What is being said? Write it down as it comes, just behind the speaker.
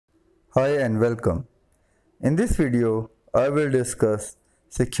Hi and welcome. In this video, I will discuss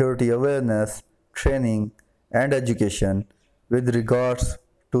security awareness, training, and education with regards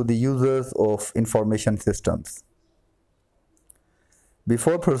to the users of information systems.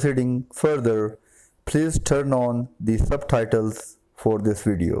 Before proceeding further, please turn on the subtitles for this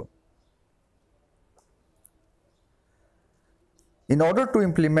video. In order to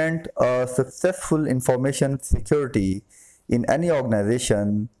implement a successful information security in any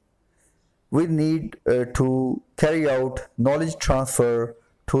organization, we need to carry out knowledge transfer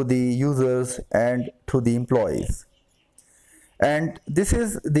to the users and to the employees. And this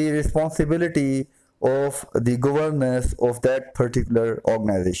is the responsibility of the governance of that particular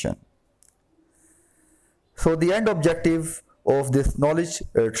organization. So the end objective of this knowledge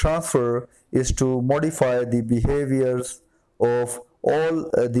transfer is to modify the behaviors of all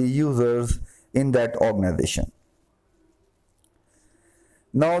the users in that organization.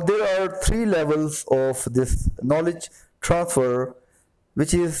 Now there are three levels of this knowledge transfer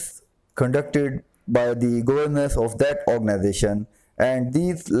which is conducted by the governance of that organization, and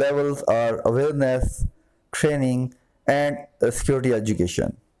these levels are awareness, training, and security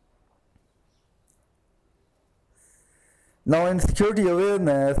education. Now in security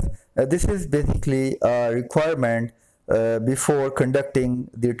awareness, this is basically a requirement before conducting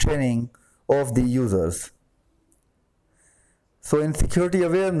the training of the users. So in security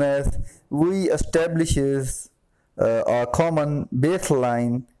awareness, we establishes a common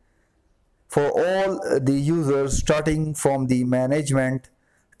baseline for all the users, starting from the management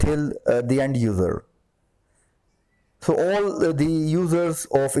till the end user. So all the users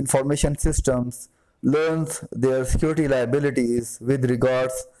of information systems learns their security liabilities with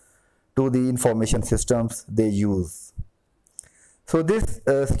regards to the information systems they use. So this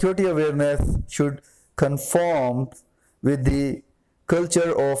security awareness should conform with the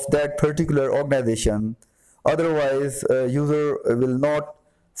culture of that particular organization. Otherwise, user will not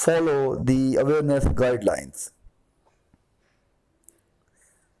follow the awareness guidelines.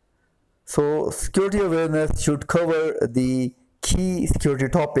 So security awareness should cover the key security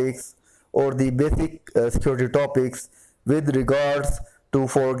topics or the basic security topics with regards to,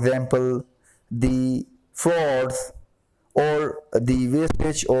 for example, the frauds or the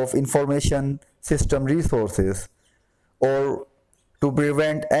wastage of information system resources, or to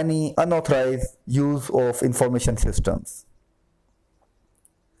prevent any unauthorized use of information systems.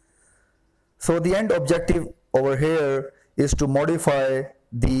 So the end objective over here is to modify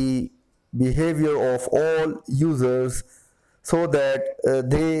the behavior of all users so that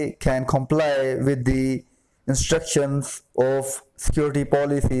they can comply with the instructions of security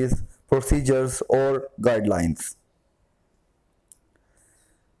policies, procedures, or guidelines.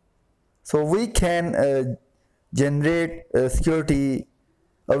 So we can generate security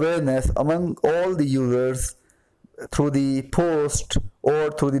awareness among all the users through the post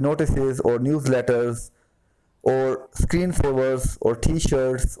or through the notices or newsletters or screensavers or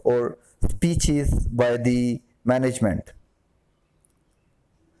t-shirts or speeches by the management.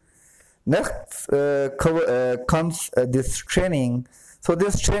 Next comes this training. So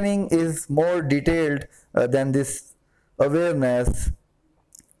this training is more detailed than this awareness.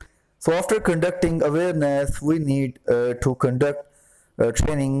 So after conducting awareness, we need to conduct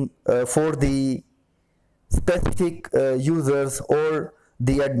training for the specific users or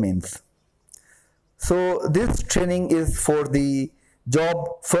the admins. So this training is for the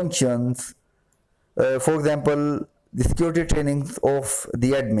job functions, for example, the security trainings of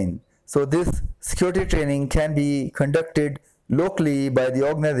the admin. So this security training can be conducted locally by the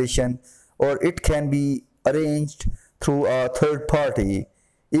organization, or it can be arranged through a third party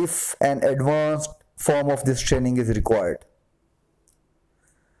if an advanced form of this training is required.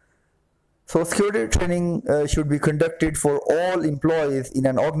 So security training should be conducted for all employees in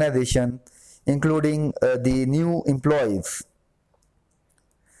an organization, including the new employees.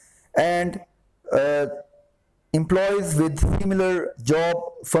 And employees with similar job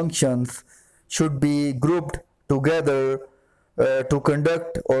functions should be grouped together to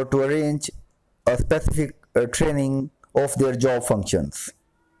conduct or to arrange a specific training of their job functions.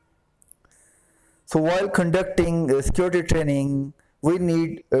 So while conducting security training, we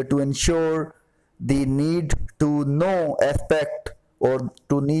need to ensure the need to know aspect or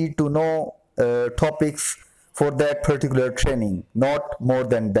to need to know topics for that particular training, not more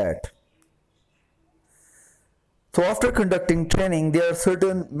than that. So after conducting training, there are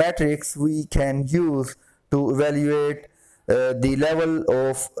certain metrics we can use to evaluate the level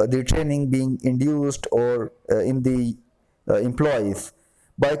of the training being induced or in the employees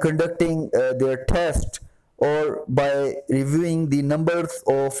by conducting their test or by reviewing the numbers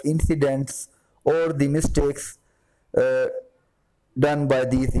of incidents or the mistakes done by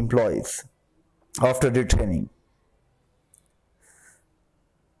these employees after the training.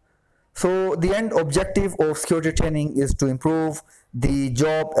 So the end objective of security training is to improve the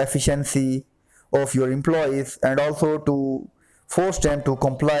job efficiency of your employees and also to force them to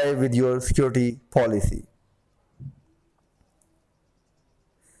comply with your security policy.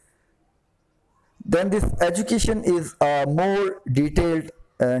 Then this education is a more detailed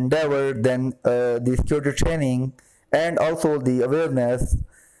endeavor than the security training and also the awareness,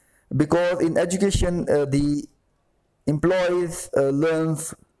 because in education the employees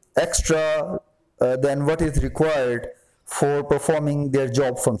learns extra than what is required for performing their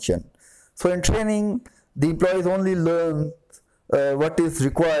job function. So in training, the employees only learn what is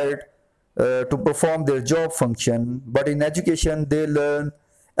required to perform their job function, but in education they learn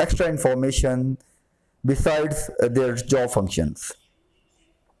extra information besides their job functions.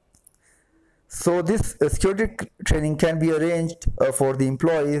 So this security training can be arranged for the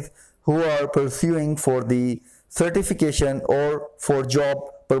employees who are pursuing for the certification or for job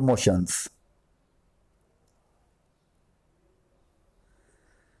promotions.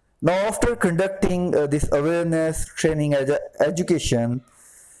 Now, after conducting this awareness training education,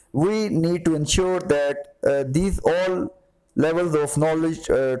 we need to ensure that these all levels of knowledge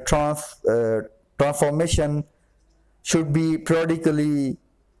transformation should be periodically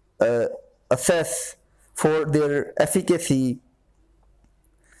assessed for their efficacy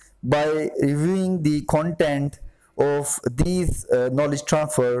by reviewing the content of these knowledge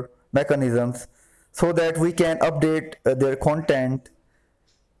transfer mechanisms, so that we can update their content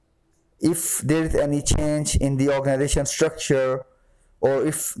if there is any change in the organization structure or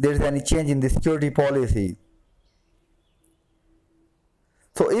if there is any change in the security policy.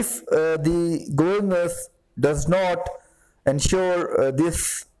 So if the governance does not ensure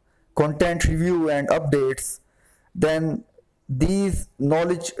this content review and updates, then these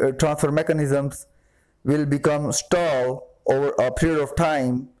knowledge transfer mechanisms will become stalled over a period of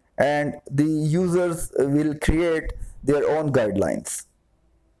time and the users will create their own guidelines.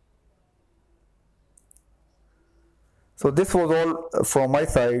 So this was all from my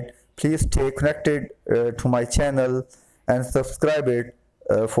side. Please stay connected to my channel and subscribe it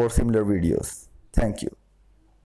for similar videos. Thank you.